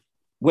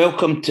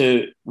Welcome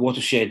to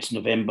Watershed's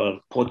November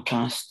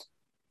podcast.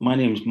 My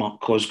name is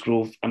Mark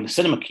Cosgrove. I'm the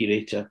cinema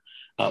curator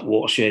at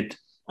Watershed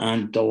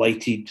and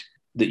delighted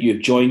that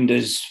you've joined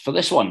us for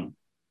this one.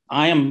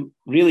 I am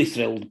really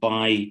thrilled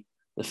by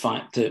the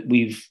fact that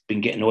we've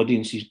been getting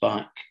audiences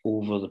back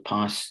over the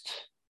past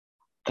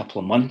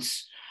couple of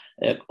months.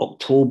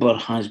 October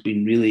has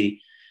been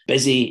really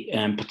busy,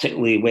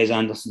 particularly Wes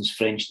Anderson's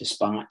French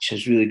Dispatch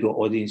has really got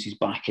audiences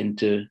back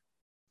into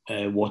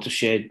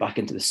Watershed, back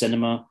into the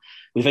cinema.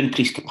 We've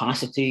increased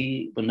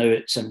capacity. We're now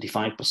at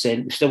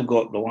 75%. We've still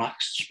got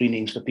relaxed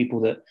screenings for people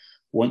that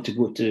want to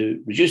go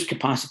to reduced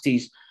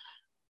capacities,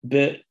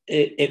 but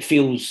it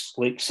feels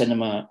like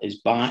cinema is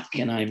back,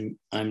 and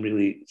I'm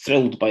really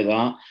thrilled by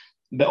that.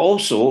 But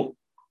also,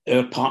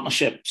 our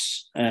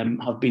partnerships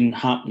have been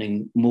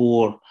happening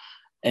more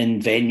in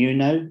venue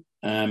now.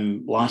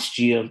 Last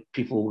year,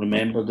 people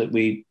remember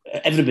that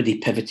everybody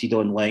pivoted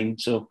online,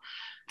 so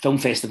film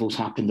festivals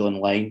happened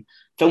online.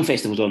 Film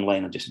festivals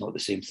online are just not the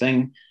same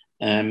thing.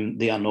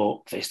 They are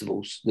not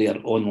festivals. They are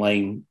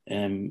online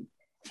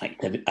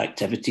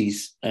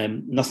activities.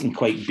 Nothing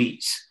quite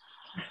beats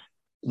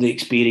the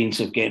experience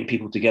of getting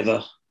people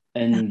together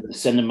in the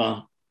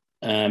cinema,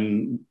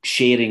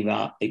 sharing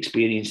that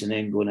experience, and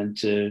then going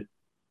into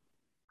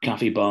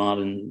cafe bar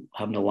and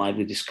having a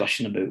lively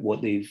discussion about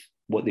what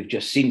they've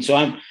just seen. So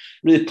I'm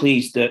really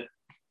pleased that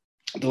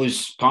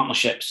those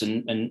partnerships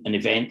and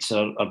events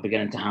are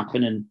beginning to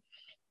happen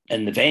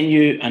in the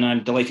venue, and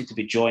I'm delighted to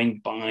be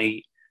joined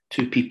by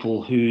two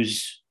people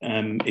whose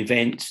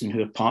events and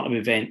who are part of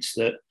events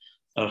that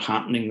are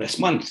happening this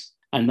month.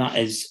 And that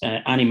is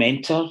Annie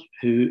Mentor,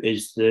 who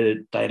is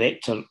the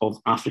director of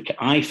Africa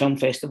Eye Film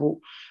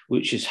Festival,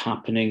 which is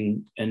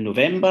happening in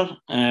November,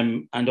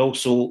 and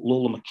also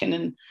Lola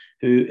McKinnon,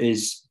 who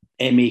is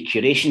MA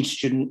Curation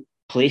Student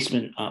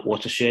Placement at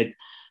Watershed,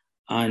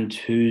 and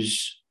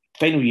whose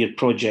final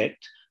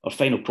project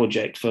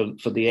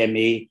for the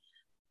MA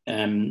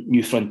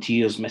New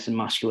Frontiers, Myth and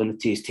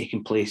Masculinity is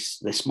taking place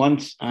this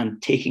month,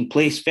 and taking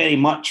place very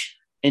much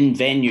in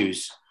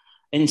venues,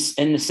 in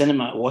the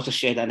cinema at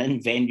Watershed and in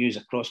venues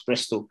across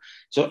Bristol.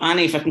 So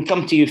Annie, if I can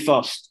come to you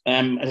first,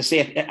 as I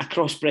say,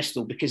 across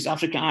Bristol, because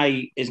Africa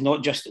Eye is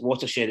not just at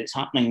Watershed, it's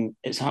happening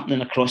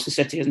across the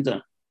city, isn't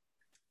it?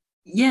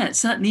 Yeah, it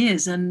certainly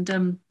is.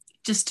 And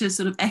just to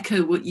sort of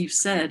echo what you've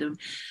said,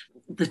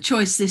 the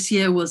choice this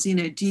year was,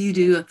 do you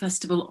do a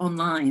festival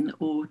online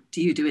or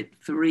do you do it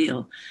for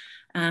real?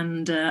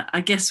 And I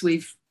guess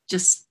we've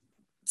just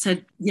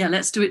said, yeah,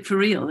 let's do it for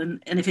real.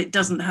 And if it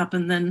doesn't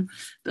happen,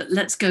 but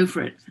let's go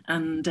for it.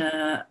 And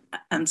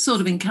sort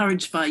of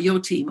encouraged by your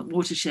team at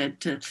Watershed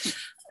to,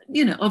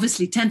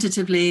 obviously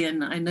tentatively,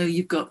 and I know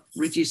you've got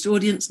reduced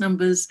audience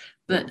numbers,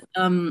 but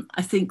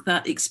I think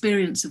that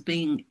experience of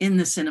being in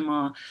the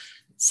cinema,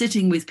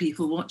 sitting with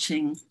people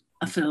watching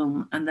a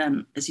film, and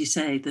then, as you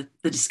say, the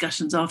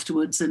discussions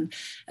afterwards. And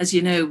as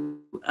you know,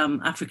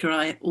 Africa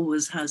Eye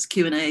always has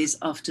Q&As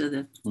after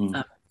the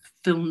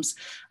films,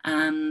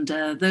 and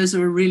those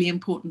are a really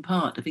important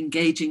part of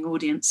engaging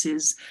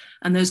audiences,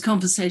 and those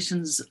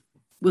conversations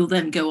will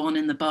then go on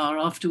in the bar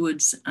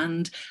afterwards,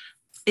 and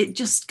it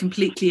just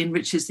completely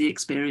enriches the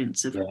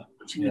experience of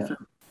watching the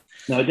film.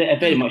 No, it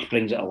very much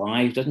brings it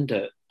alive, doesn't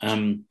it?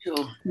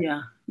 Sure.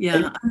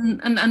 Yeah.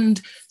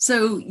 And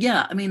so,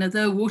 yeah, I mean,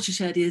 although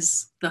Watershed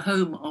is the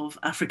home of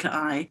Africa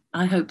Eye,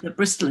 I hope that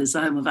Bristol is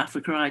the home of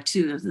Africa Eye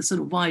too, the sort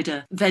of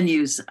wider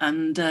venues.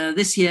 And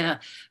this year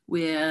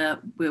we're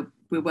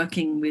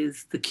working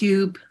with the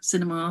Cube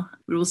Cinema.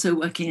 We're also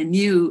working a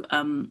new,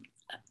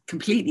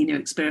 completely new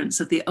experience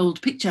of the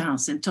Old Picture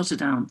House in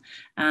Totterdown.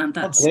 And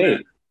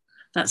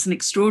that's an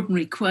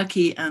extraordinary,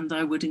 quirky, and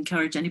I would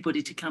encourage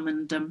anybody to come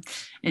and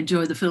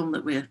enjoy the films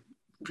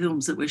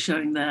that we're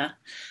showing there.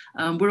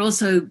 We're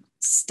also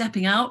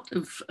stepping out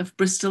of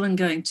Bristol and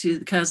going to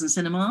the Curzon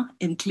Cinema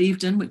in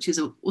Clevedon, which is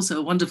also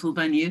a wonderful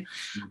venue.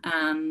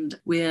 And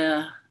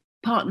we're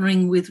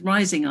partnering with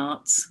Rising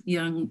Arts,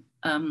 young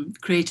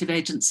creative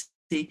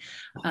agency,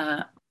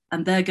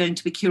 and they're going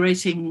to be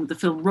curating the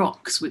film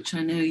Rocks, which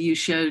I know you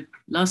showed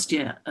last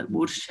year at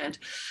Watershed.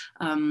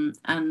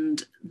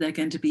 And they're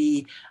going to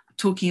be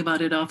talking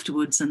about it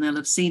afterwards, and they'll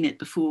have seen it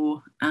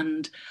before.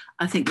 And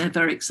I think they're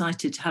very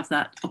excited to have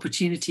that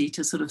opportunity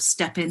to sort of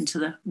step into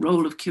the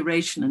role of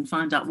curation and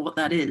find out what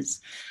that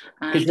is.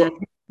 And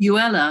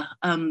Uella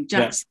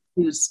Jackson,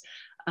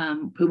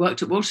 who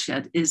worked at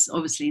Watershed, is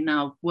obviously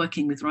now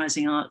working with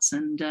Rising Arts,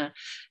 and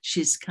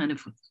she's kind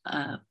of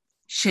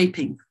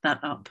shaping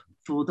that up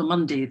for the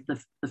Monday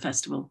of the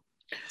festival.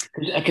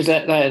 Because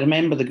I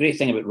remember the great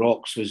thing about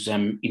Rocks was,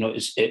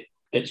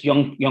 it's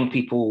young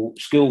people,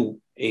 school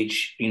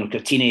age,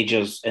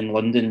 teenagers in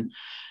London,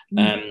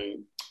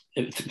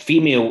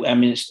 female. I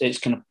mean, it's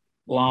kind of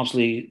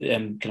largely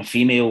kind of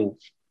female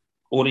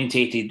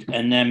orientated,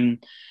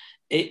 and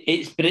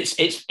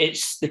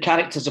it's the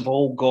characters have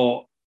all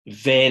got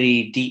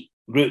very deep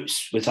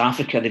roots with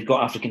Africa. They've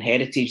got African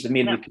heritage. They're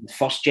maybe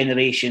first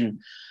generation,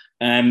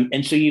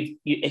 and so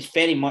it's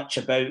very much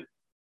about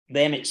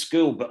them at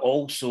school, but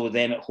also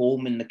them at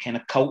home and the kind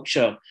of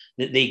culture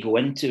that they go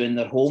into in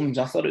their homes.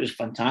 I thought it was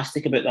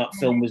fantastic about that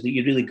film was that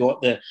you really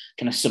got the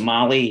kind of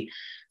Somali,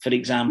 for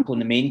example,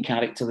 and the main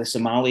character, the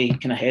Somali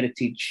kind of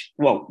heritage,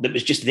 well, that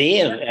was just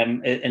there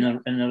in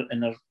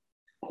her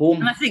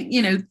home. And I think,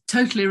 you know,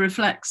 totally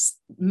reflects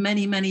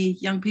many, many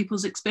young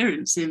people's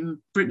experience in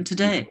Britain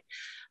today.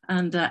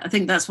 And I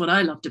think that's what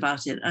I loved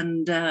about it.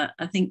 And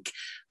I think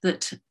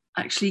that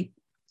actually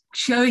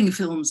showing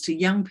films to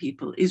young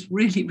people is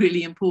really,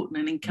 really important,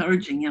 and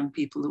encouraging young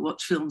people to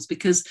watch films,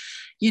 because,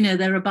 you know,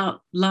 they're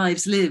about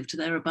lives lived,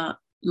 they're about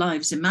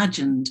lives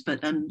imagined,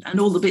 but and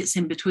all the bits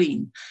in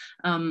between.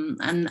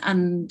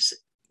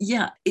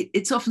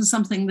 It's often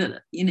something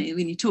that, you know,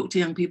 when you talk to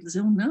young people, they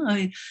say, oh no,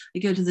 I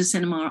go to the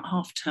cinema at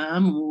half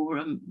term, or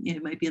you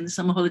know, maybe in the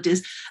summer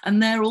holidays,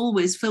 and they're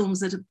always films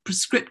that are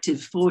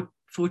prescriptive for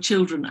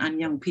children and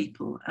young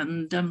people,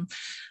 and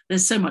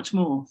there's so much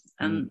more.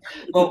 And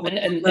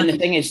the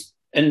thing is,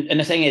 and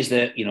the thing is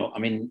that, you know, I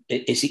mean,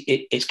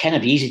 it's kind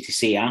of easy to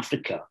say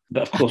Africa,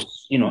 but of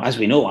course, you know, as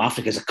we know,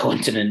 Africa is a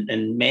continent,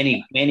 and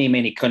many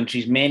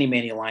countries,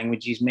 many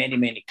languages,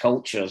 many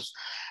cultures.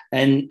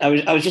 And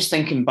I was just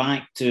thinking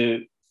back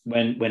to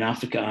when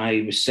Africa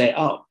Eye was set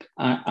up.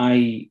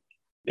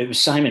 It was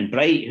Simon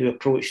Bright who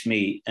approached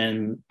me,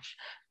 and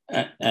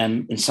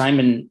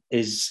Simon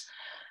is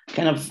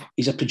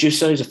he's a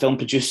producer, he's a film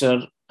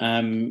producer.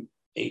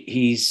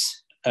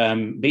 He's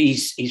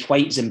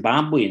white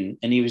Zimbabwean,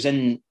 and he was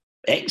in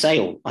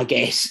exile, I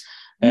guess,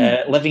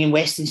 living in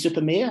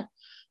Weston-super-Mare.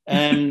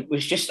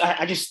 Was just,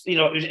 I just, you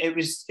know, it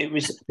was,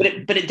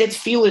 but it did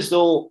feel as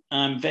though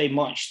very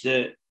much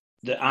that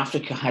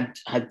Africa had,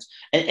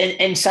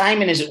 and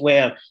Simon, as it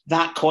were,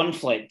 that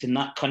conflict in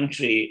that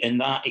country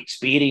and that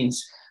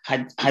experience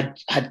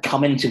had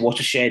come into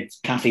Watershed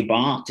Cafe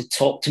Bar to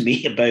talk to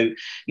me about,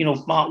 you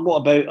know, Mark, what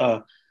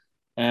about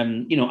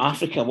you know,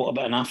 Africa? What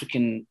about an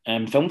African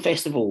film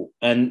festival?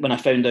 And when I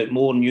found out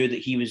more, knew that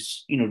he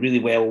was, you know, really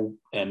well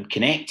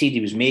connected. He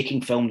was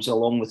making films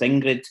along with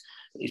Ingrid,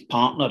 his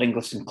partner,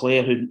 Ingrid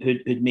Sinclair,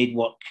 who'd made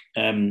work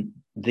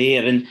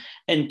there,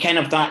 and kind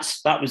of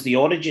that was the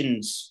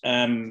origins,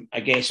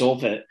 I guess,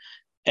 of it.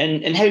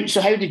 And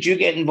how did you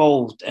get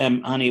involved,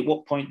 Annie? At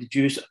what point did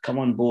you sort of come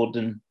on board?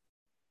 And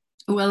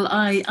well,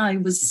 I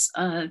was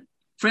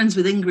friends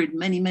with Ingrid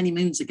many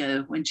moons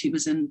ago when she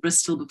was in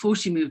Bristol before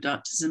she moved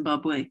out to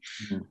Zimbabwe.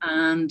 Mm-hmm.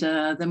 And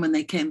then when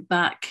they came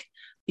back,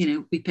 you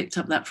know, we picked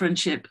up that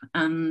friendship,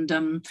 and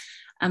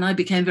I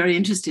became very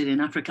interested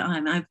in Africa.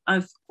 And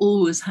I've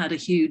always had a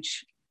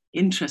huge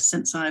interest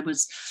since I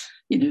was,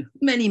 you know,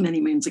 many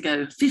moons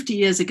ago, 50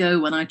 years ago,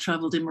 when I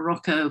traveled in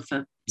Morocco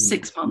for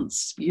 6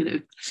 months, you know,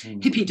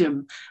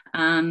 hippiedom.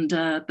 And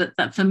but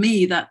that, for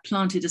me, that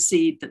planted a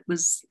seed that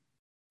was,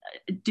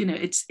 you know,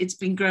 it's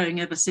been growing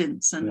ever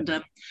since. And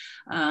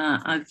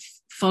I've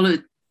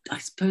followed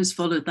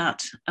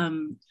that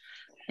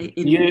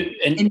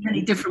in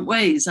many different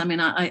ways. I mean,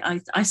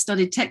 I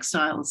studied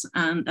textiles,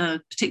 and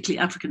particularly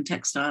African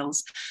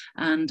textiles,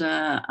 and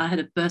I had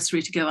a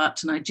bursary to go out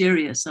to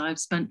Nigeria. So I've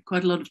spent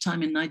quite a lot of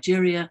time in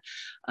Nigeria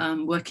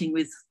working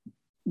with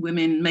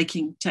women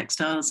making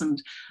textiles, and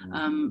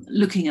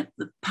looking at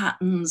the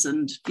patterns,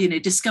 and, you know,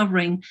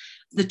 discovering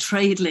the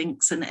trade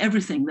links and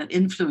everything that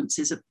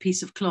influences a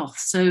piece of cloth.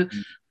 So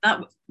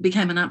that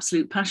became an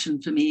absolute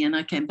passion for me, and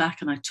I came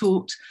back and I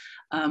taught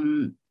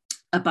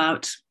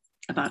about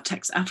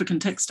African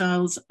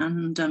textiles,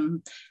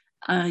 and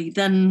I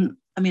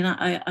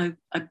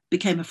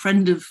became a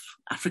friend of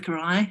Africa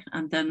Eye,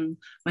 and then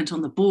went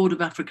on the board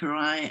of Africa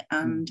Eye,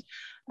 and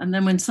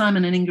then when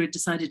Simon and Ingrid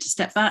decided to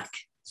step back,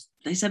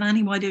 they said,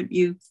 Annie, why don't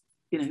you,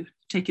 you know,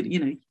 take it, you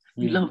know,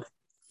 you love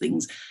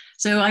things.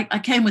 So I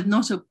came with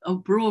not a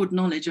broad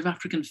knowledge of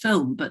African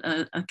film, but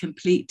a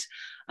complete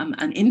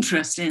an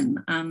interest in,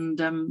 and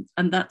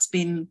that's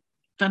been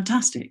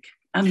fantastic.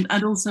 And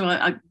also,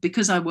 I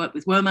because I worked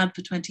with WOMAD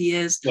for 20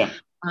 years,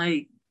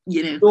 I,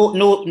 you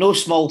know, no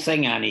small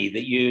thing, Annie,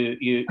 that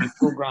you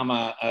program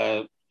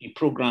you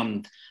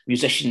programmed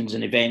musicians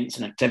and events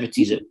and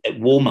activities at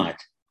WOMAD.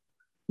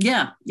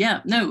 Yeah.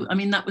 No, I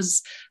mean, that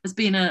was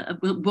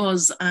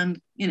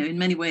and, you know, in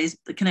many ways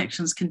the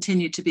connections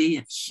continue to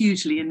be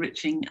hugely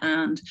enriching,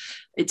 and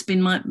it's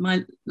been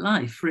my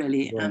life,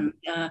 really. Yeah. And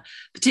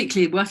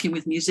particularly working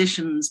with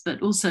musicians,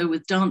 but also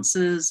with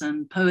dancers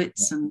and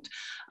poets and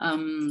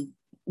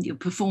you know,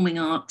 performing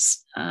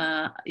arts.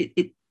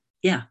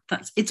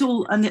 It's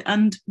all,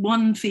 and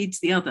one feeds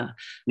the other.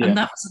 Yeah. And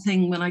that was the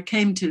thing when I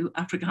came to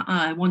Africa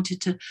Eye. I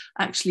wanted to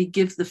actually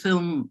give the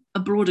film a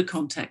broader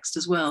context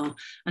as well,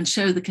 and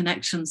show the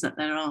connections that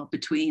there are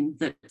between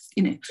that,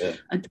 you know,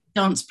 a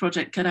dance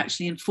project could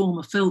actually inform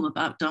a film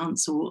about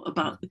dance or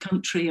about the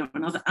country or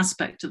another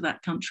aspect of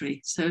that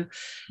country. So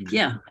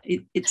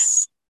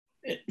it's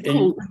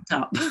all linked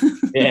up.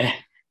 Yeah.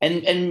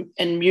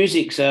 And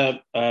music's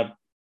a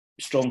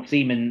strong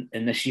theme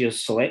in this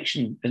year's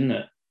selection, isn't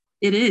it?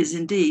 It is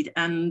indeed,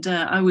 and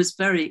I was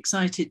very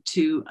excited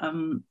to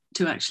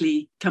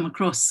actually come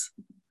across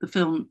the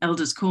film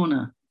Elders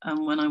Corner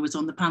when I was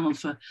on the panel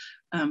for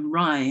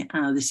RAI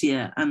this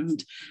year,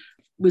 and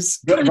was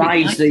kind of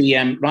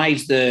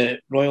RISE, the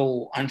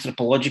Royal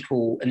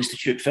Anthropological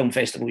Institute Film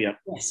Festival, yeah.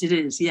 Yes, it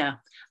is, yeah.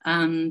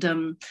 And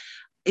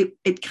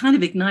it kind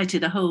of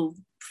ignited a whole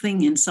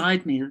thing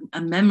inside me,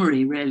 a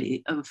memory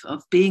really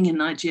of being in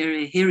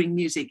Nigeria, hearing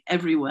music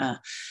everywhere.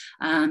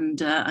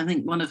 And I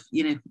think one of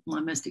my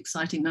most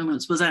exciting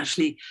moments was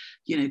actually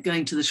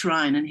going to the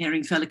shrine and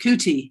hearing Fela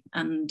Kuti,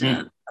 and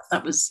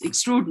that was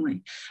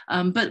extraordinary.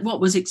 But what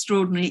was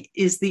extraordinary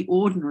is the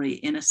ordinary,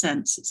 in a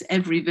sense. It's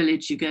every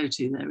village you go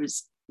to,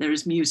 there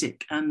is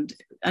music, and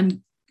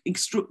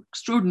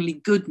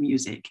extraordinarily good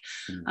music,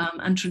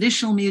 and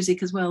traditional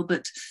music as well,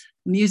 but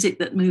music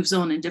that moves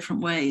on in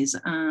different ways.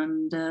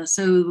 And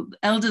so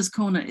Elders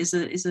Corner is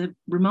a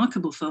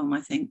remarkable film,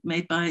 I think,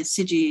 made by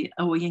Siji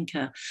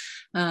Awoyinka,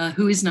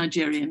 who is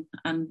Nigerian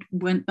and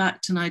went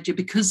back to Nigeria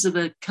because of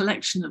a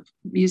collection of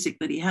music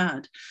that he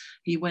had.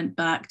 He went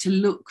back to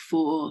look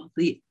for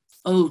the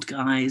old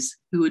guys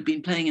who had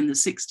been playing in the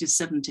 60s,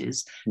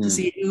 70s, to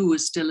see who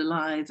was still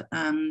alive,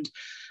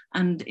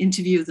 and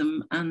interview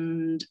them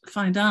and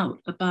find out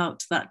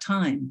about that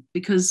time.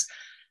 Because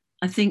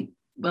I think,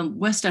 well,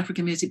 West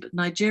African music, but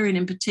Nigerian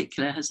in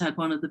particular, has had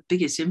one of the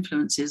biggest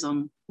influences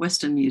on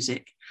Western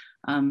music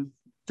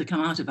to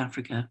come out of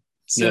Africa.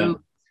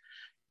 So,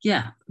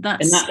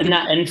 that's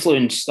that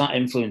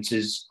influence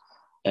is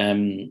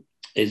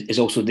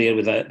also there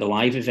with the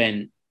live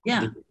event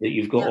that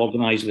you've got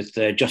organised with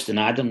Justin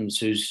Adams,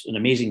 who's an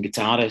amazing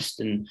guitarist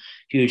and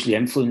hugely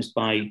influenced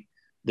by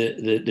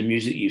the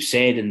music you've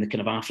said and the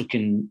kind of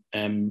African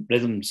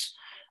rhythms.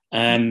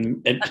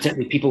 And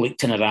particularly people like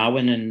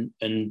Tinariwen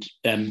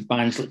and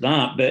bands like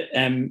that, but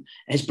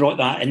has brought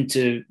that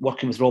into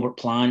working with Robert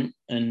Plant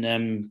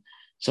and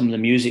some of the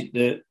music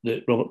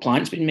that Robert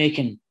Plant's been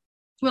making.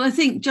 Well, I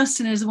think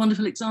Justin is a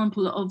wonderful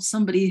example of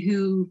somebody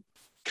who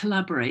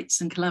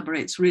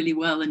collaborates really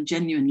well and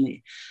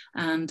genuinely.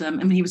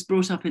 And he was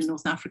brought up in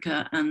North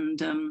Africa,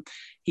 and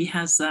he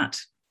has that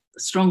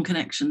strong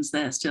connections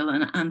there still,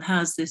 and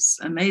has this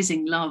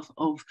amazing love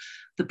of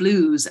the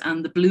blues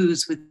and the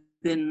blues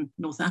within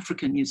North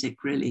African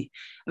music, really,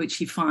 which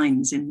he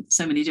finds in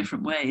so many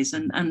different ways.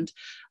 And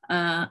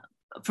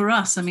for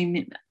us, I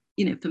mean,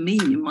 for me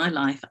in my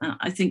life,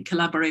 I think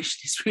collaboration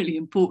is really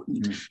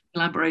important.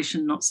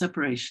 Collaboration, not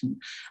separation.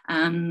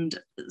 And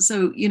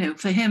so,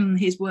 for him,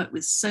 he's worked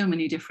with so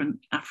many different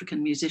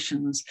African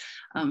musicians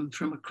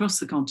from across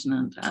the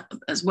continent,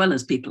 as well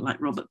as people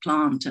like Robert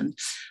Plant. And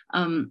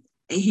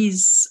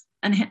he's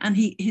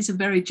a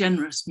very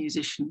generous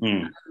musician.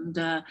 And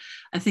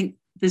I think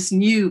this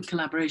new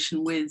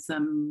collaboration with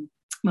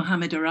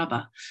Mohamed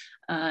Araba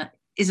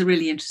is a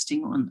really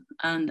interesting one,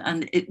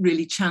 and it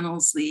really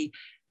channels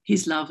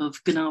his love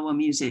of Gnawa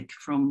music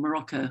from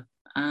Morocco,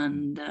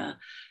 and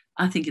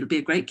I think it'll be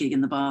a great gig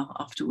in the bar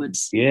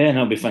afterwards. Yeah, and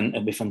it'll be fun.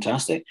 It'll be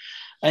fantastic.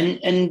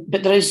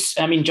 But there is,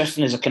 I mean,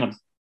 Justin is a kind of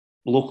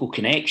local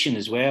connection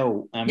as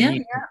well.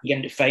 You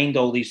begin to find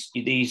all these,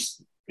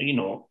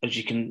 as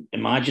you can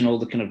imagine, all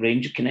the kind of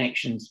range of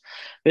connections.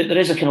 But there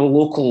is a kind of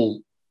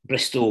local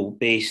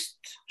Bristol-based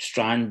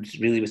strand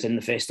really within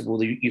the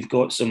festival. You've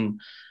got some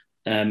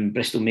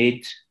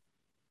Bristol-made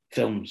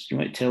films. You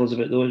might tell us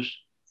about those.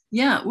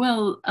 Yeah,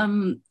 well,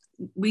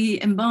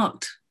 we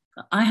embarked.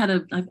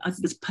 I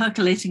was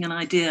percolating an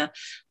idea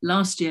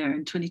last year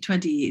in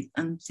 2020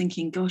 and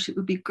thinking, gosh, it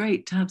would be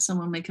great to have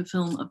someone make a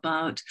film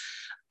about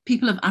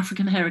people of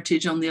African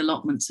heritage on the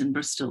allotments in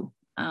Bristol.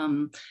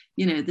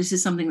 This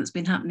is something that's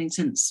been happening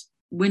since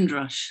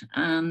Windrush,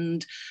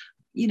 and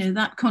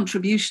that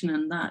contribution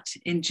and that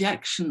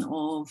injection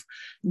of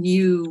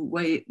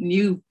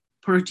new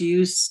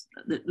produce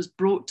that was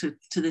brought to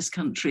this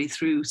country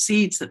through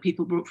seeds that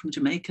people brought from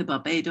Jamaica,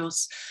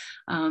 Barbados,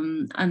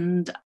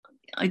 and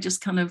I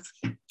just kind of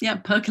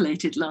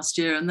percolated last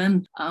year. And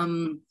then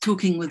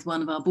talking with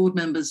one of our board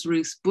members,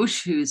 Ruth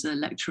Bush, who is a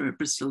lecturer at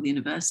Bristol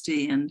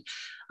University, and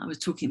I was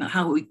talking about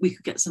how we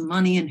could get some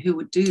money and who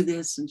would do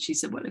this, and she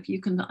said, well, if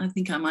you can, I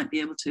think I might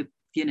be able to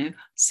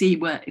see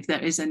if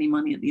there is any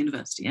money at the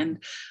university.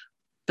 And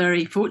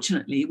very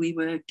fortunately, we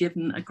were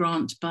given a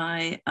grant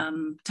by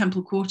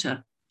Temple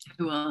Quarter,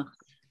 who are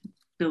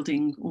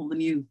building all the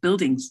new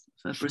buildings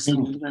for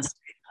Bristol University.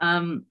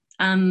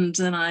 And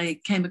then I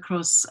came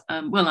across,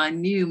 I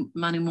knew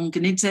Manu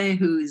Munganidze,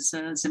 who is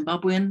a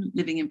Zimbabwean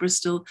living in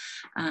Bristol,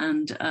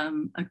 and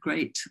a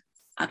great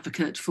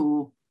advocate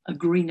for a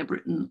greener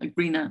Britain,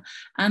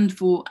 and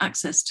for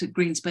access to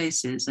green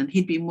spaces. And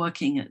he'd been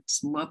working at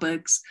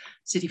Warburg's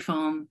City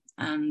Farm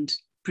and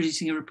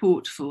producing a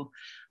report for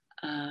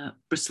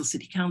Bristol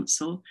City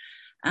Council.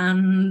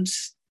 And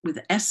with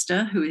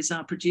Esther, who is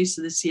our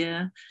producer this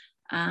year,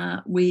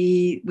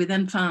 we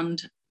then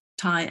found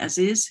Ty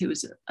Aziz, who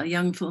was a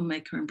young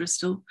filmmaker in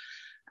Bristol,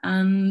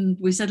 and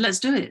we said, let's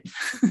do it.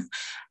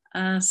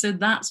 So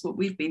that's what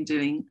we've been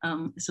doing.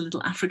 It's a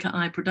little Africa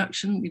Eye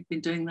production. We've been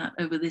doing that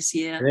over this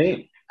year.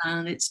 Great.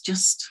 And it's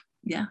just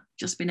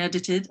been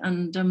edited,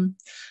 and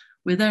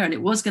we're there. And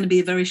it was going to be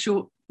a very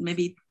short,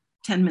 maybe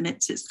 10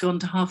 minutes. It's gone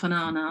to half an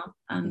hour now,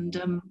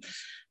 and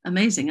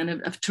amazing. And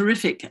a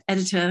terrific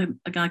editor,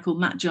 a guy called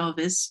Matt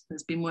Jarvis,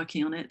 has been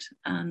working on it.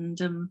 And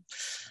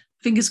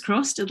fingers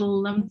crossed,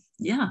 it'll,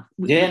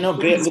 great.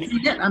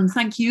 And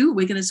thank you.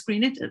 We're going to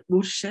screen it at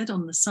Watershed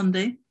on the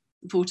Sunday,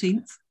 the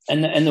 14th.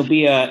 And there'll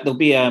be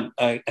a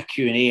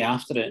Q&A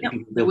after it. Yep,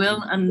 there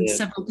will, and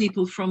several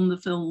people from the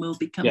film will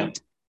be coming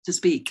to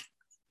speak.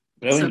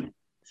 Brilliant. So,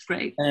 it's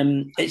great.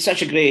 It's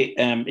such a great,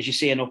 as you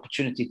say, an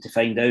opportunity to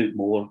find out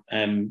more,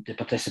 to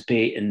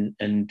participate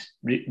and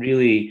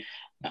really,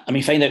 I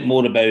mean, find out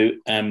more about,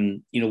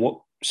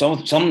 what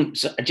some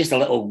just a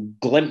little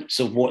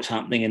glimpse of what's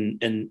happening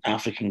in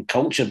African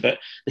culture, but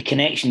the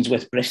connections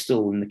with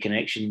Bristol and the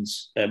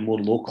connections more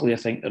locally, I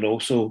think, are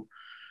also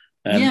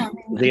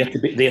there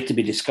to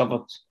be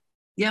discovered.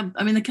 Yeah,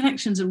 I mean, the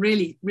connections are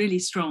really, really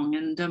strong.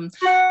 And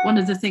one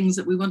of the things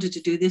that we wanted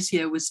to do this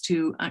year was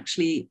to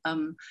actually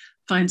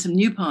find some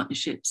new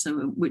partnerships,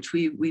 which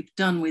we've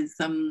done with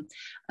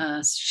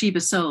Sheba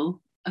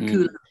Soul.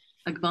 Akula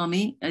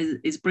Agbami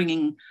is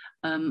bringing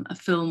a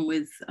film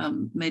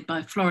made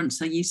by Florence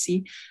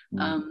Ayisi,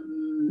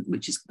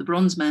 which is The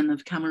Bronze Men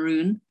of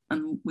Cameroon,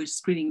 and we're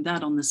screening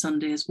that on the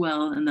Sunday as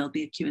well. And there'll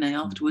be a Q&A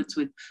afterwards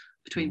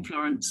between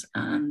Florence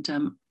and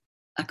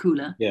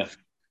Akula. Yeah,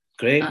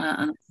 great.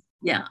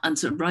 And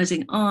sort of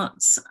Rising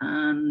Arts,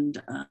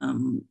 and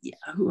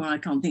I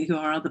can't think who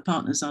our other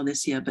partners are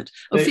this year, but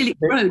Felix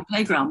Road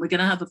Playground. We're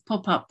going to have a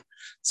pop-up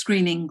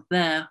screening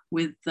there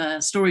with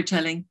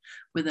storytelling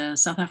with a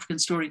South African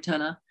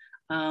storyteller.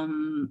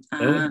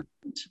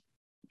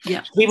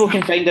 People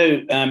can find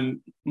out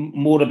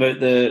more about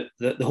the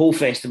whole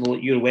festival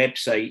at your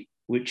website,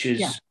 which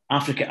is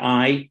Africa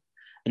Eye,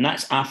 and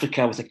that's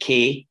Africa with a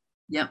K.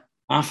 Yep.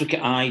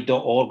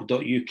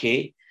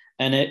 africaeye.org.uk.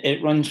 And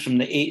it runs from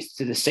the 8th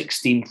to the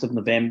 16th of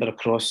November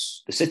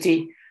across the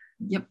city.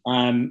 Yep.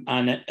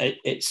 And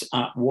it's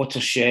at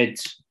Watershed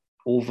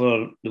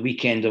over the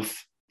weekend of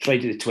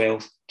Friday the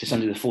 12th to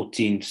Sunday the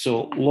 14th.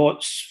 So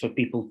lots for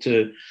people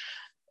to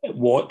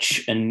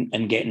watch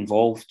and get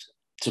involved.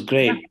 So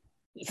great.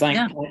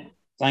 Yeah.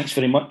 Thanks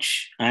very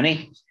much,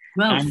 Annie.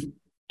 Well,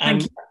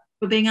 thank you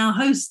for being our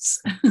hosts.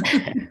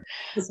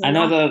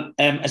 Another,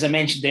 as I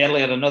mentioned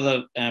earlier,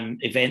 another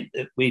event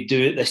that we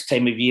do at this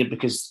time of year,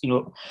 because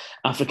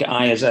Africa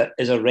Eye is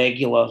a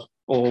regular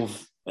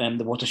of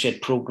the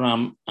Watershed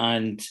programme,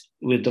 and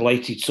we're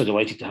so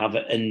delighted to have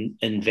it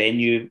in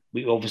venue.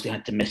 We obviously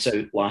had to miss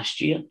out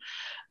last year.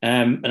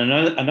 And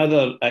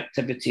another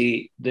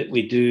activity that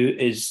we do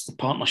is the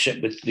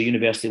partnership with the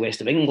University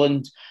West of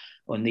England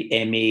on the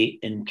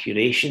MA in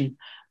Curation.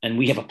 And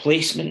we have a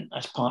placement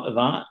as part of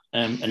that.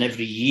 And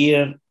every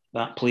year,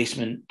 that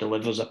placement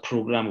delivers a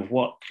programme of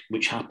work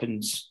which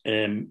happens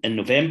in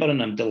November.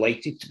 And I'm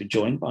delighted to be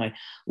joined by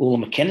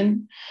Lola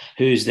McKinnon,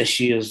 who's this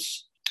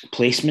year's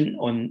placement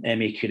on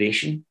MA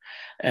Curation.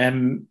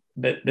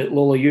 But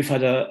Lola, you've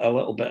had a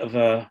little bit of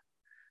a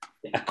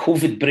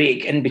COVID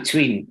break in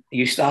between.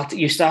 You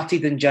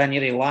started in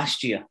January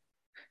last year.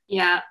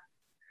 Yeah.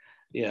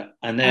 Yeah,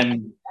 and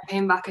then I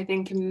came back, I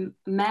think, in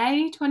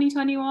May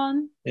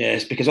 2021.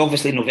 Yes, because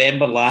obviously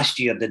November last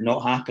year did not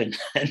happen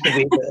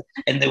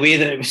in the way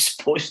that it was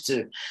supposed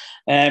to.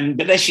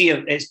 But this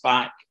year it's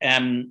back,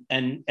 and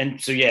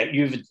so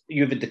you've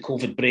had the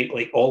COVID break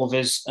like all of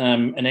us,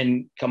 and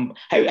then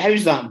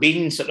how's that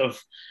been? Sort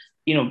of,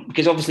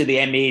 because obviously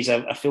the MA is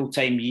a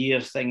full-time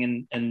year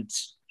thing, and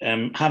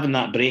having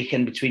that break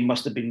in between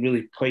must have been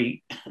really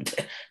quite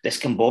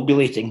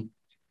discombobulating.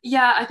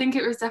 Yeah, I think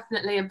it was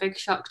definitely a big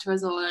shock to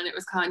us all, and it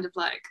was kind of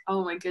like,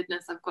 oh my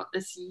goodness, I've got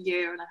this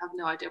year and I have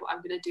no idea what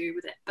I'm going to do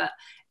with it. But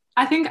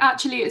I think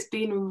actually it's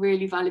been a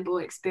really valuable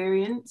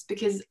experience,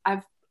 because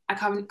I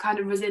kind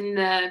of was in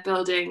the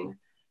building,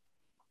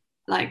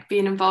 like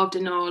being involved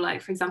in all,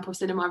 like, for example,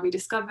 Cinema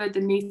Rediscovered, the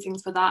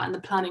meetings for that and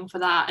the planning for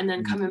that, and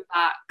then coming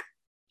back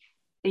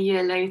a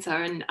year later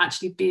and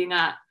actually being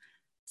at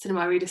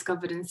Cinema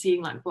Rediscovered and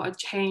seeing like what had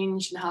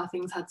changed and how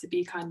things had to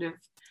be kind of,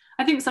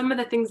 I think some of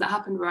the things that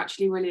happened were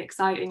actually really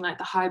exciting, like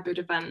the hybrid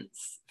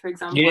events, for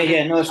example.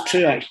 Yeah, no, it's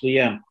true, actually,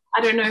 yeah.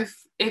 I don't know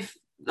if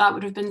that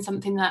would have been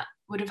something that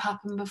would have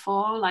happened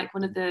before, like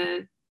one of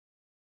the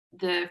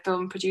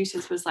film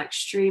producers was like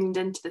streamed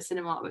into the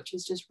cinema, which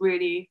is just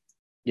really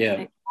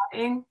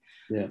exciting.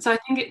 Yeah. So I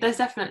think there's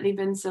definitely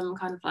been some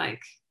kind of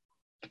like,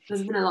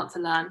 there's been a lot to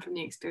learn from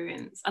the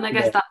experience. And I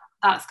guess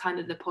that's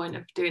kind of the point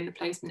of doing the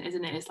placement,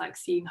 isn't it? It's like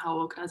seeing how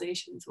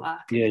organisations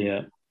work.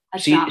 Yeah.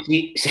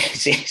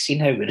 Seen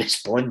how we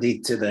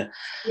responded to the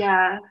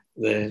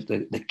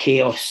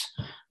chaos.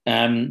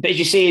 But as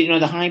you say,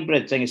 the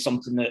hybrid thing is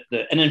something that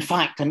and in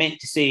fact, I meant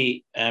to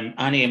say,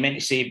 Annie,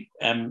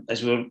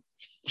 as we're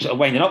sort of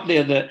winding up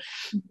there, that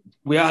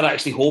we are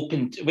actually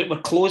hoping we're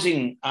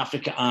closing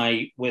Africa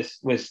Eye with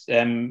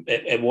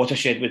at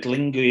Watershed with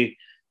Lingu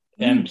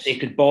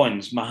Sacred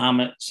Bonds,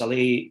 Mohammed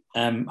Saleh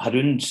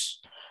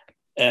Haroun's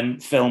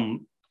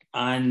film.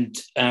 And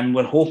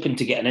we're hoping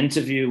to get an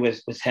interview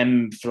with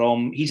him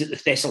he's at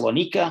the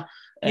Thessalonica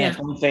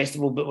Film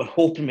Festival, but we're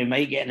hoping we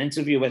might get an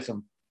interview with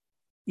him.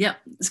 Yeah,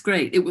 it's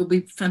great. It will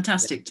be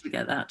fantastic to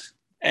get that.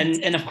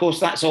 And of course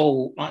that's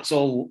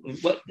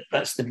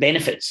the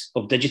benefits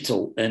of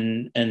digital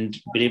and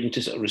being able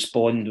to sort of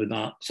respond with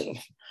that sort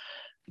of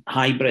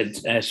hybrid.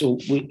 So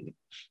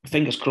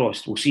fingers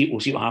crossed. We'll see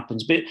what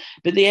happens. But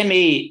the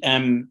MA,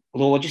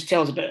 Lola, just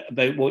tell us a bit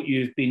about what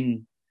you've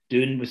been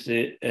doing with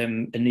the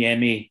in the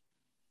MA.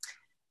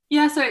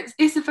 Yeah, so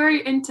it's a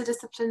very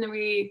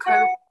interdisciplinary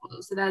cohort.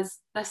 So there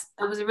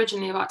was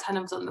originally about 10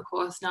 of us on the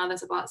course. Now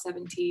there's about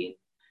 17,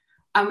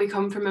 and we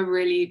come from a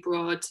really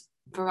broad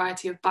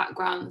variety of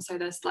backgrounds. So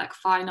there's like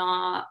fine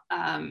art,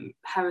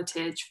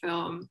 heritage,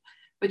 film,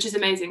 which is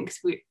amazing because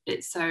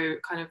it's so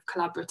kind of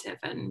collaborative.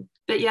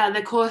 But yeah,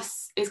 the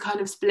course is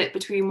kind of split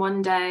between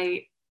one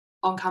day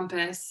on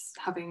campus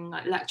having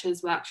like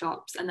lectures,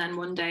 workshops, and then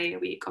one day a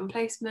week on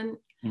placement.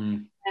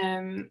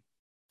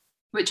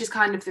 Which is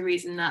kind of the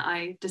reason that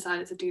I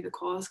decided to do the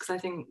course, because I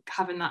think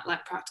having that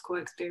like practical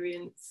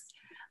experience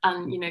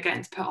and, you know,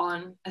 getting to put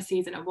on a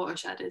season at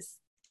Watershed is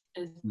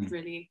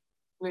really,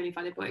 really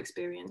valuable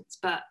experience.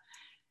 But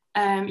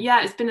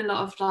yeah, it's been a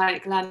lot of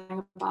like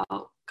learning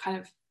about kind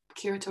of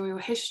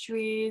curatorial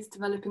histories,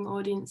 developing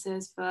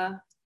audiences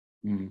for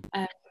the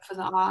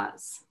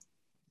arts.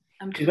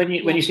 Because when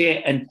you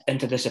say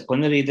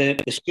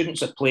interdisciplinary, the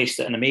students are placed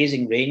at an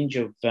amazing range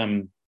of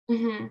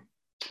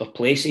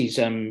places,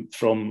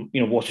 from, you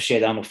know,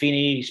 Watershed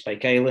Arnolfini,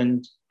 Spike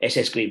Island,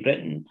 SS Great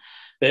Britain,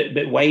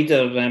 but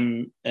wider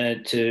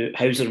to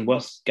Hauser and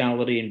Wirth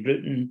Gallery in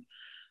Bruton.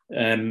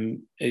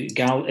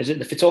 Is it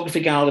the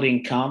Photography Gallery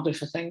in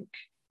Cardiff, I think?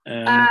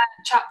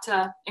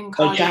 Chapter in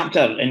Cardiff.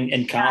 Chapter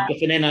in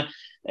Cardiff, yeah. And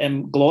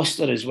then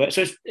Gloucester as well.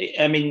 So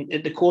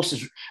the course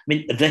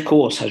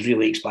has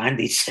really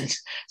expanded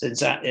since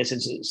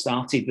it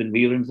started when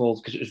we were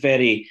involved, because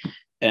it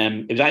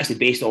was actually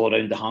based all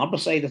around the harbour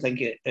side, I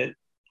think,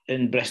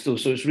 in Bristol.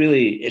 So it's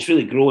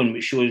really growing,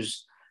 which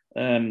shows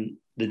the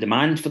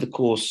demand for the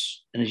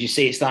course. And as you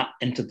say, it's that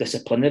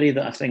interdisciplinary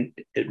that I think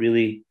it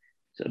really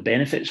sort of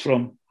benefits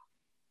from.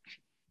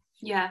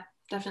 Yeah,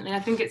 definitely. I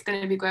think it's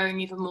going to be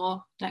growing even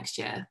more next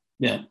year.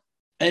 Yeah.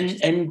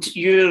 And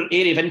your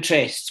area of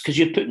interest, because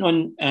you're putting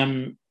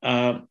on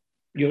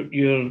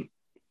your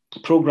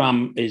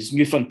programme is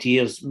New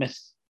Frontiers, Myth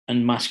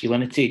and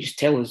Masculinity. Just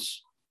tell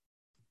us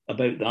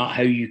about that,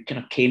 how you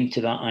kind of came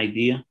to that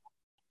idea.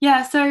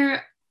 Yeah, so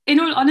in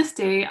all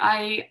honesty,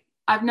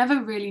 I've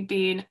never really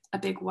been a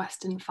big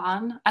Western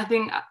fan. I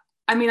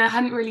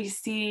hadn't really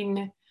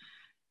seen.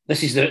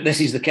 This is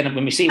the kind of,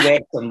 when we say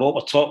Western, what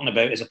we're talking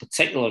about is a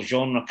particular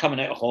genre coming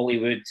out of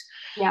Hollywood.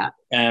 Yeah.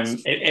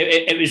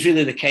 It was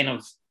really the kind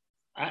of,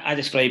 I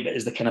describe it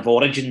as the kind of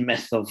origin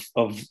myth of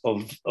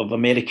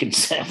American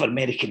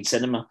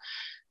cinema.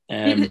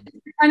 It's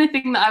the kind of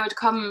thing that I would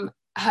come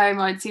home,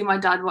 I'd see my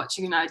dad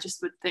watching, and I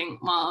just would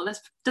think, well,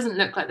 this doesn't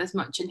look like there's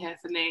much in here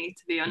for me,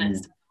 to be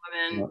honest.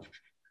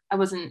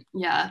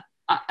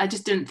 I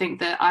just didn't think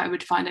that I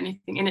would find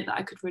anything in it that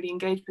I could really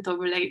engage with or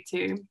relate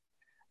to.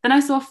 Then I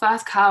saw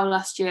First Cow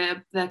last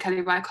year, the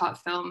Kelly Reichardt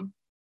film,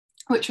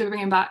 which we're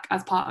bringing back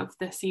as part of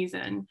this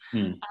season.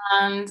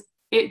 And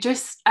it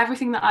just,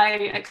 everything that I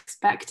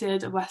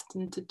expected a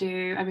Western to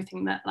do,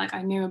 everything that like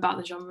I knew about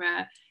the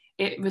genre,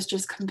 it was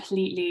just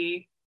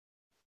completely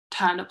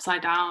turned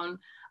upside down.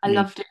 I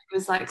loved it. It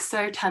was like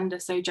so tender,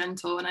 so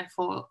gentle, and I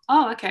thought,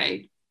 oh,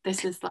 okay,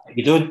 this is like,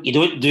 you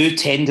don't do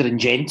tender and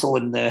gentle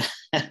in the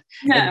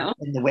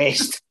in the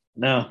West.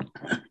 No.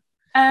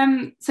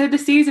 So the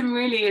season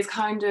really is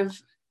kind of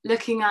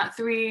looking at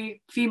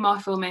 3 female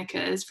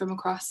filmmakers from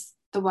across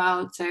the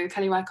world. So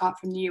Kelly Reichardt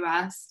from the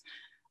US,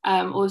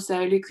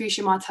 also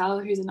Lucrecia Martel,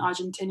 who's an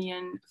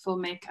Argentinian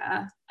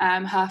filmmaker.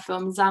 Her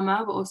film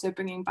Zama, we're also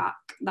bringing back.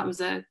 That was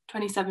a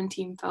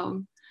 2017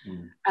 film.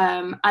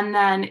 And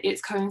then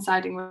it's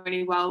coinciding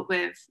really well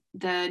with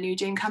the new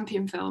Jane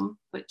Campion film,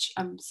 which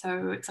I'm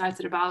so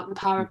excited about, The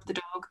Power of the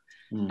Dog,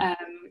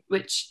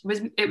 which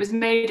was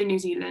made in New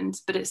Zealand,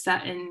 but it's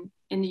set in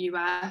the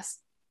US.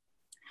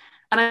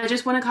 And I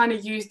just want to kind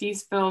of use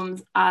these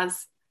films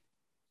as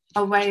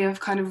a way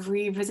of kind of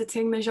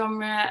revisiting the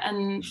genre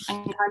and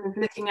kind of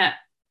looking at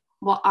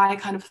what I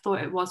kind of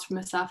thought it was from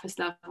a surface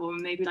level,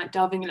 and maybe like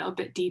delving a little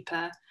bit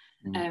deeper.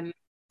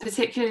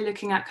 Particularly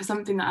looking at, because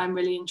something that I'm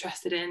really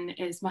interested in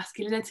is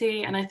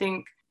masculinity, and I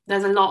think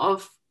there's a lot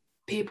of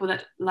people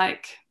that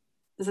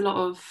there's a lot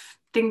of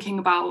thinking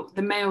about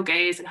the male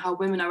gaze and how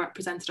women are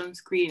represented on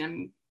screen,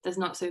 and there's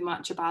not so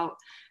much about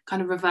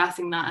kind of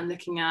reversing that and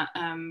looking at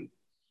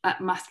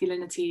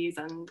masculinities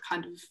and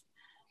kind of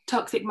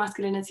toxic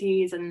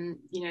masculinities, and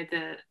you know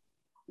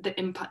the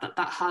impact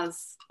that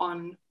has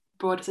on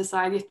broader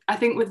society. I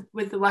think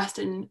with the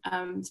Western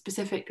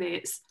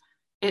specifically,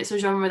 it's a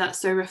genre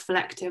that's so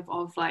reflective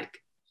of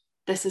like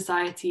the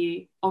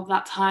society of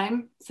that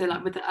time. So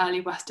like with the early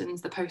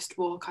Westerns, the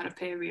post-war kind of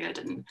period,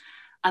 and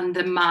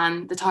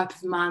the type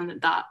of man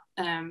that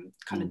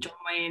kind of John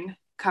Wayne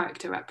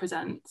character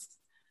represents.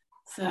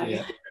 So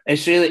yeah,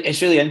 it's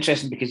really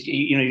interesting because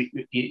you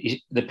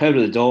The Power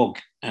of the Dog,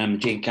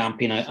 Jane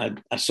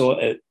Campion. I saw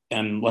it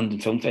at London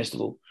Film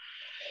Festival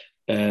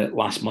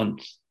last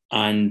month,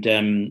 And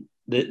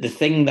the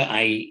thing that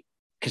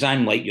because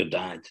I'm like your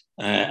dad,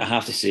 I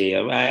have to say,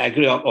 I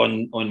grew up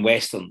on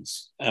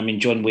westerns. I mean,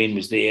 John Wayne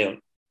was there.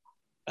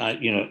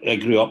 I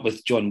grew up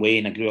with John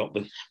Wayne. I grew up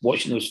with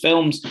watching those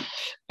films,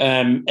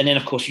 and then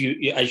of course,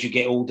 you as you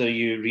get older,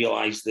 you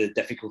realise the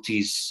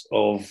difficulties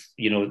of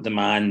the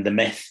man, the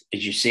myth,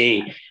 as you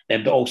say,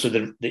 but also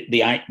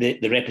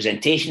the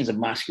representations of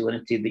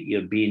masculinity that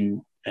you're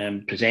being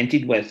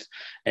presented with,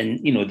 and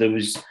there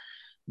was.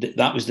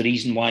 That was the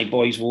reason why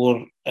boys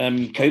wore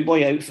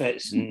cowboy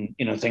outfits and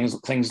things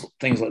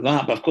like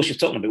that. But of course, you're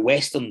talking about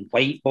Western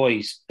white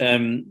boys. How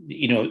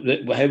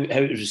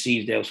it was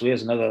received elsewhere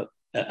is another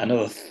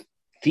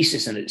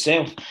thesis in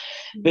itself.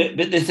 But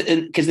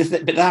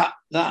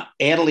that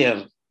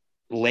earlier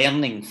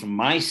learning from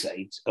my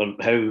side of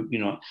how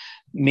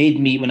made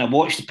me, when I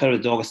watched The Power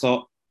of the Dog, I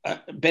thought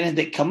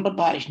Benedict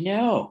Cumberbatch,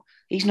 no.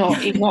 He's not.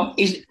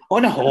 He's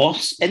on a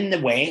horse in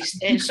the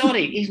West. And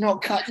sorry, he's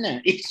not cutting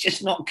it. He's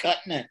just not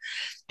cutting it.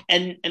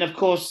 And of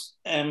course,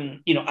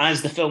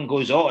 as the film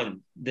goes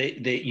on,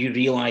 you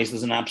realise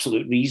there's an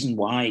absolute reason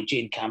why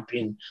Jane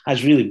Campion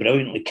has really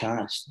brilliantly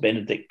cast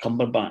Benedict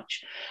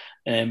Cumberbatch.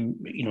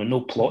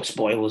 No plot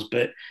spoilers,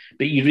 but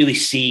you really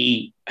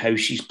see how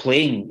she's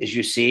playing, as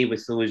you say,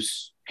 with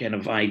those kind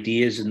of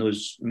ideas and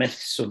those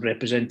myths of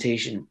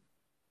representation.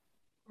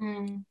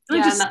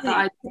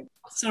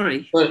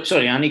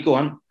 Sorry, Annie, go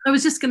on. I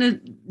was just going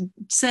to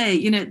say,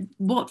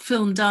 what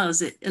film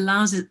does, it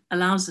allows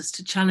us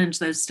to challenge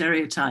those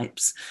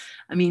stereotypes.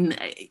 I mean,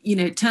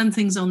 turn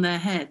things on their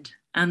head,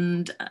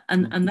 and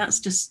that's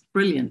just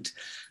brilliant,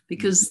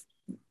 because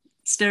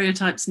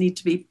stereotypes need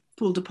to be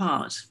pulled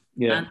apart.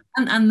 Yeah,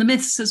 and the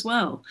myths as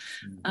well.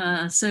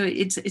 So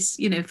it's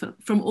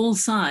from all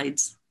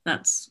sides.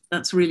 That's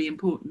really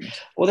important.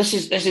 Well, this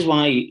is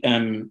why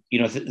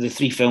the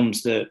three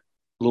films that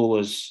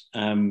Lola's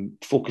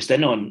focused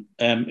in on.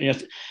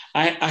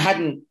 I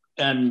hadn't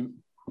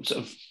sort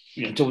of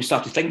until we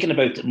started thinking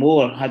about it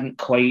more, hadn't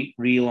quite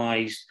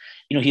realised.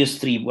 Here's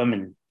three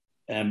women.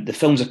 The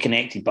films are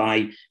connected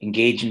by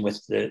engaging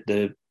with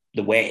the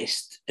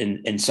West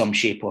in some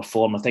shape or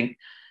form. I think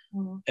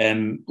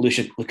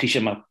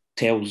Lucretia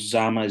Martel's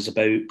Zama is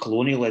about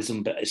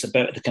colonialism, but it's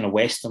about the kind of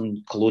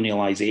Western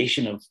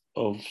colonialisation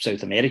of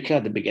South America,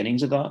 the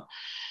beginnings of that.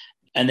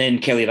 And then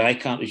Kelly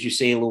Reichardt, as you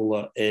say,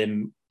 Lola,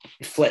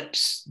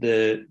 flips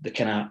the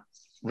kind of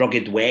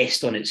rugged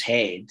West on its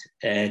head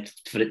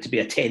for it to be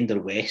a tender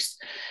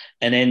West.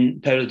 And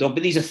then Power of the Dog.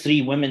 But these are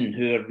three women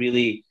who are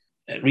really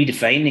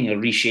redefining or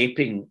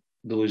reshaping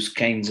those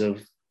kinds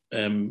of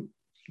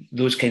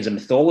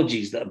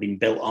mythologies that have been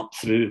built up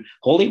through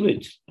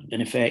Hollywood, in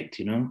effect,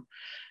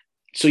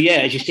 So yeah,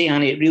 as you say,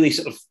 Annie, it really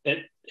sort of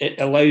it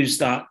allows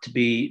that to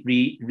be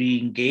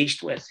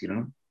re-engaged with,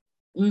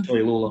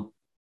 Sorry, Lola.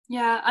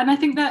 Yeah, and I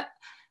think that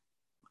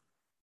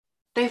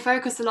they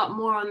focus a lot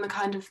more on the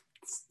kind of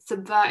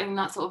subverting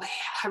that sort of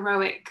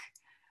heroic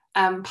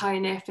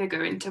pioneer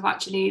figure into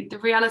actually the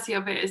reality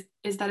of it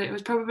is that it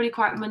was probably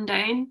quite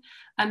mundane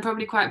and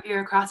probably quite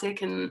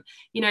bureaucratic, and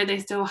they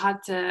still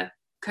had to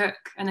cook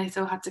and they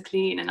still had to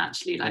clean, and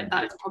actually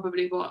that is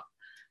probably what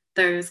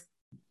those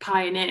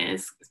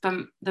pioneers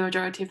spent the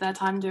majority of their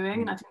time doing.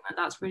 And I think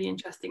that's really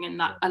interesting, and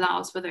that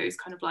allows for those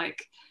kind of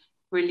like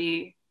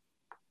really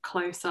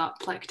close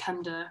up, like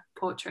tender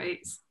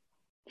portraits.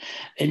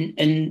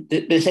 And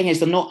the thing is,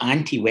 they're not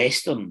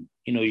anti-Western.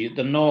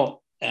 They're not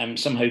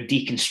somehow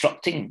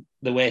deconstructing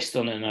the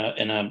Western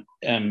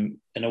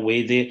in a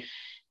way.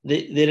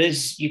 There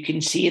is, you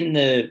can see in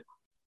the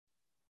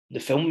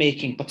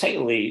filmmaking,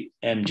 particularly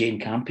Jane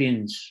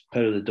Campion's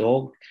Power of the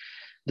Dog.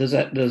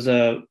 There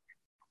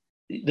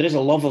is a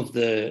love of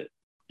the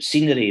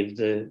scenery, of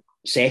the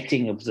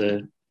setting, of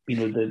the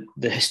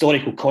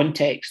historical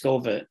context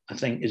of it. I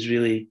think is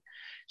really,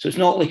 so it's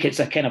not like it's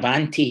a kind of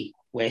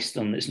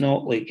anti-Western. It's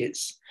not like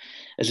it's,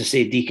 as I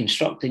say,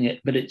 deconstructing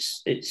it, but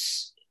it's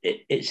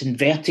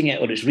inverting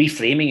it, or it's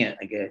reframing it,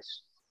 I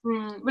guess.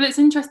 Well, it's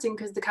interesting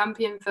because the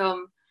Campion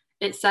film,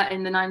 it's set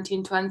in the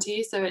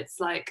 1920s, so it's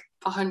like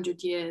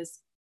 100 years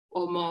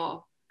or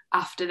more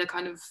after the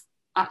kind of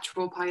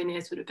actual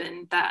pioneers would have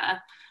been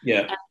there.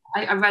 Yeah.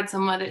 I read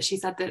somewhere that she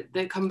said that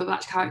the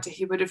Cumberbatch character,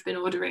 he would have been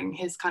ordering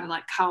his kind of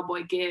like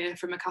cowboy gear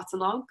from a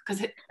catalogue, because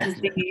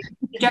the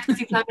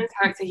Jesse Plemons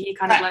character, he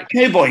kind of like...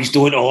 Cowboys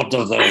don't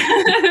order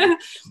their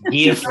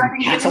gear from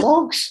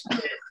catalogues.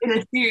 In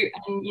a suit,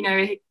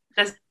 and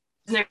there's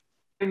no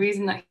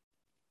reason that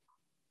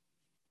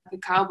he's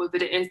a cowboy,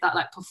 but it is that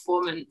like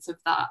performance of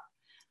that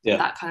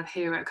kind of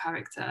hero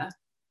character.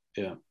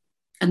 Yeah.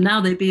 And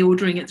now they'd be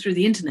ordering it through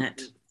the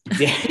internet.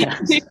 Yeah.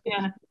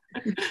 Yeah.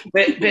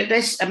 But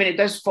this, I mean, it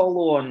does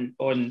follow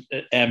on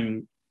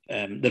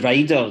The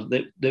Rider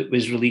that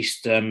was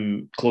released,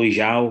 Chloe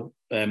Zhao,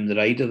 The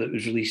Rider that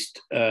was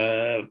released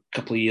a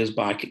couple of years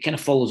back. It kind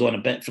of follows on a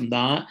bit from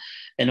that.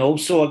 And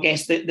also, I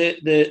guess,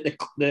 the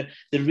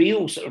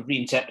real sort of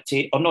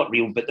reinterpretation, or not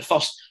real, but the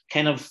first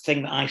kind of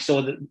thing that I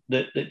saw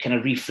that kind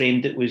of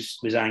reframed it was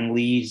Ang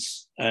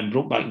Lee's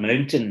Brokeback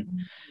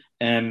Mountain,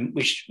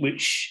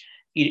 which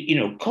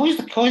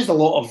caused a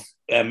lot of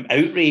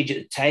outrage at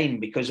the time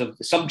because of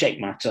the subject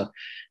matter,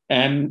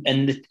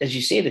 and as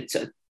you say,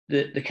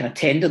 the kind of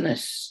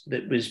tenderness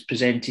that was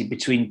presented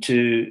between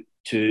two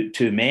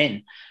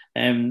men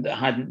that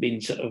hadn't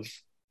been sort of.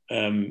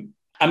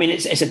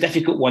 It's a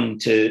difficult one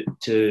to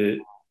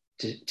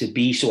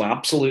be so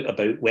absolute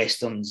about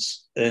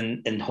Westerns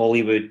in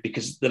Hollywood,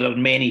 because there are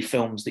many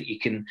films that you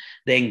can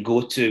then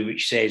go to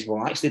which says,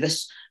 well, actually,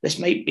 this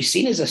might be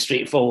seen as a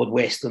straightforward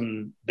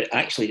Western, but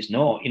actually it's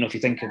not. If you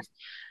think of,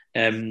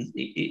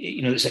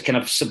 it's a kind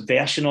of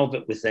subversion of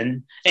it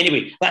within.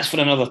 Anyway, that's for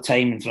another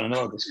time and for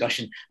another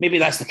discussion. Maybe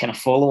that's the kind of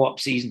follow-up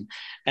season.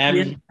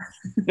 But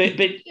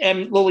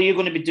Lola, you're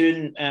going to be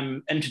doing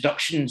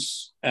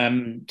introductions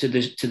to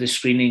the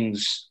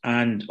screenings,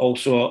 and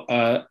also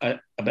a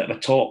bit of a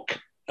talk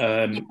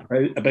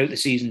about the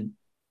season.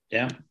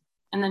 Yeah.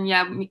 And then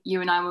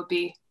you and I will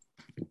be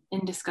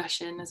in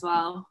discussion as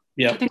well.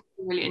 Yeah. I think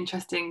it's really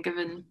interesting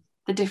given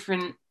the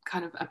different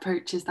kind of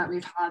approaches that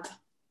we've had.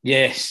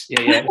 Yes,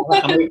 yeah.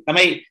 Well,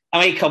 I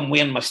might come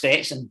wearing my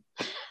Stetson.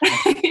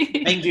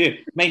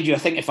 mind you, I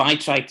think if I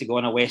tried to go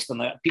on a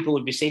Western, people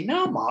would be saying,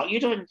 "No, Mark, you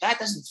don't. That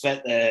doesn't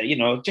fit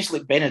the. Just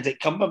like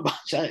Benedict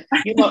Cumberbatch.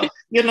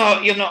 You're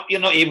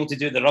not able to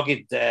do the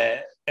rugged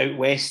out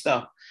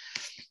wester."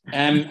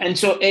 And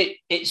so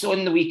it's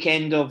on the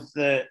weekend of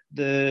the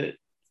 20th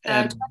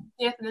and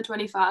the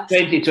 21st.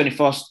 20th,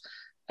 21st,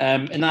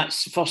 and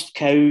that's First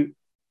Cow,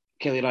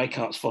 Kelly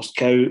Reichardt's First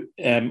Cow,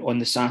 on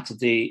the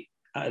Saturday.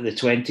 The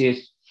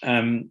 20th,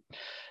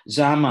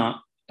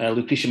 Zama,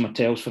 Lucretia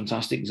Martel's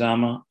fantastic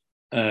Zama,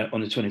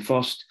 on the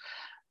 21st,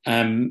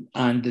 and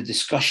the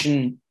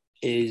discussion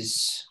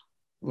is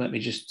on the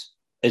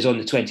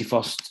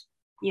 21st,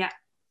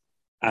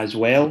 as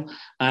well.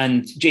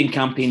 And Jane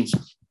Campion's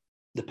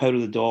The Power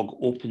of the Dog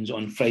opens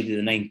on Friday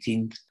the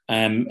 19th,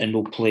 and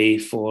will play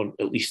for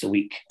at least a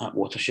week at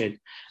Watershed.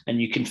 And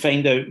you can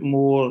find out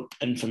more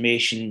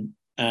information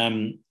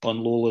on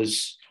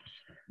Lola's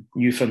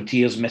New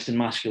Frontiers, Myth and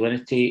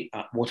Masculinity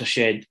at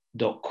watershed.co.uk.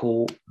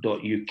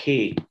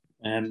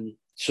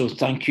 So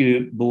thank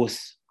you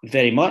both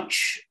very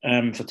much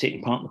for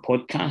taking part in the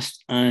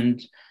podcast,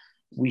 and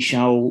we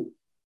shall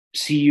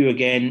see you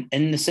again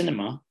in the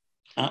cinema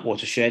at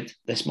Watershed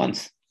this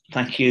month.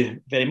 Thank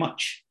you very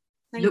much.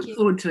 Look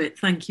forward to it.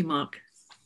 Thank you, Mark.